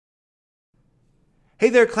Hey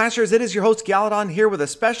there Clashers, it is your host Galadon here with a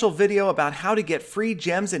special video about how to get free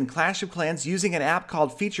gems in Clash of Clans using an app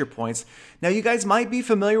called Feature Points. Now you guys might be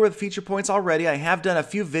familiar with Feature Points already. I have done a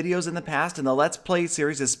few videos in the past and the Let's Play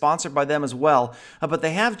series is sponsored by them as well. But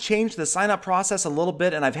they have changed the sign up process a little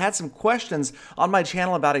bit and I've had some questions on my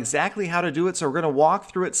channel about exactly how to do it. So we're going to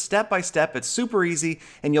walk through it step by step. It's super easy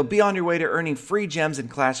and you'll be on your way to earning free gems in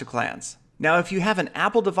Clash of Clans. Now, if you have an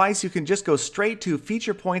Apple device, you can just go straight to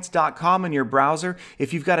featurepoints.com in your browser.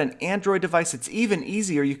 If you've got an Android device, it's even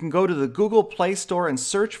easier. You can go to the Google Play Store and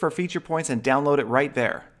search for Feature Points and download it right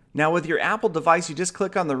there. Now, with your Apple device, you just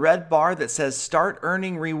click on the red bar that says Start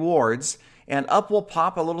Earning Rewards, and up will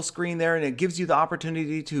pop a little screen there, and it gives you the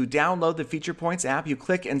opportunity to download the Feature Points app. You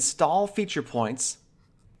click Install Feature Points.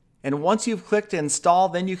 And once you've clicked install,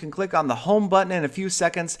 then you can click on the home button in a few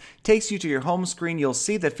seconds. Takes you to your home screen. You'll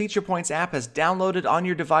see the Feature Points app has downloaded on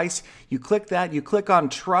your device. You click that, you click on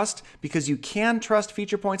trust because you can trust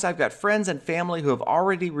Feature Points. I've got friends and family who have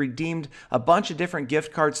already redeemed a bunch of different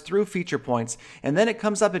gift cards through Feature Points. And then it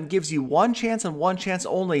comes up and gives you one chance and one chance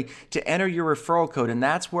only to enter your referral code. And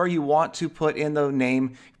that's where you want to put in the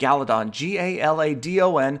name Galadon,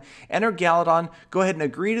 G-A-L-A-D-O-N. Enter Galadon, go ahead and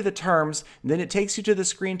agree to the terms. And then it takes you to the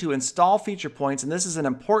screen to install Feature Points, and this is an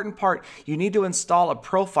important part. You need to install a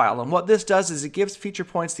profile, and what this does is it gives Feature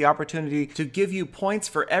Points the opportunity to give you points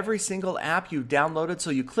for every single app you downloaded. So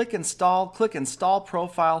you click install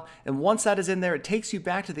profile, and once that is in there, it takes you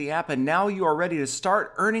back to the app, and now you are ready to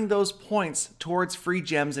start earning those points towards free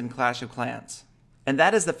gems in Clash of Clans. And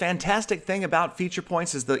that is the fantastic thing about Feature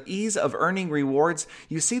Points is the ease of earning rewards.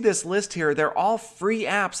 You see this list here, they're all free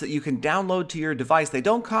apps that you can download to your device. They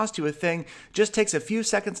don't cost you a thing, just takes a few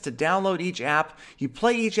seconds to download each app. You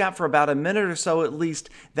play each app for about a minute or so at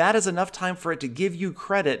least. That is enough time for it to give you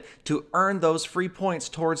credit to earn those free points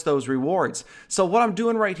towards those rewards. So what I'm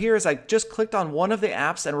doing right here is I just clicked on one of the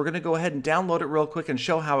apps and we're going to go ahead and download it real quick and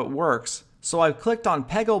show how it works. So I've clicked on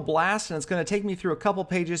Pego Blast and it's going to take me through a couple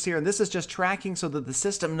pages here, and this is just tracking so that the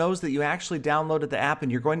system knows that you actually downloaded the app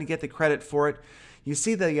and you're going to get the credit for it. You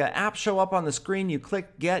see the app show up on the screen, you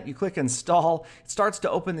click Get, you click Install, it starts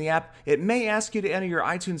to open the app. It may ask you to enter your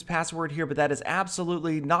iTunes password here, but that is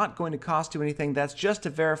absolutely not going to cost you anything. That's just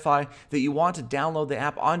to verify that you want to download the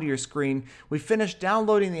app onto your screen. We finished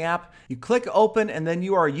downloading the app, you click Open, and then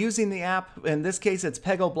you are using the app. In this case, it's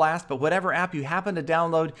Pego Blast, but whatever app you happen to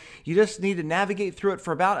download, you just need to navigate through it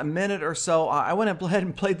for about a minute or so. I went ahead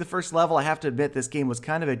and played the first level. I have to admit this game was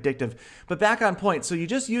kind of addictive, but back on point. So you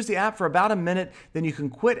just use the app for about a minute, then you can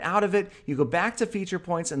quit out of it. You go back to Feature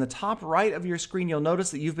Points. In the top right of your screen, you'll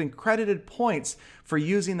notice that you've been credited points for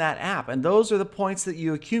using that app. And those are the points that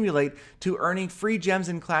you accumulate to earning free gems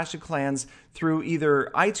in Clash of Clans through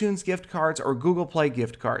either iTunes gift cards or Google Play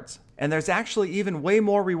gift cards. And there's actually even way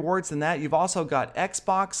more rewards than that. You've also got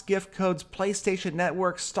Xbox gift codes, PlayStation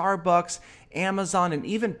Network, Starbucks, Amazon, and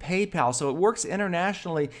even PayPal. So it works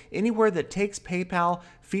internationally. Anywhere that takes PayPal,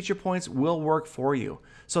 Feature Points will work for you.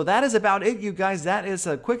 So that is about it, you guys. That is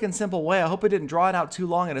a quick and simple way. I hope I didn't draw it out too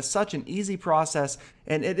long. It is such an easy process,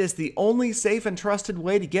 and it is the only safe and trusted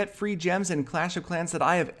way to get free gems in Clash of Clans that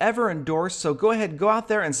I have ever endorsed. So go ahead, go out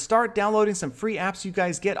there and start downloading some free apps. You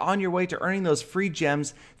guys get on your way to earning those free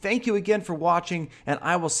gems. Thank you again for watching, and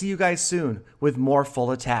I will see you guys soon with more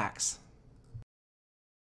full attacks.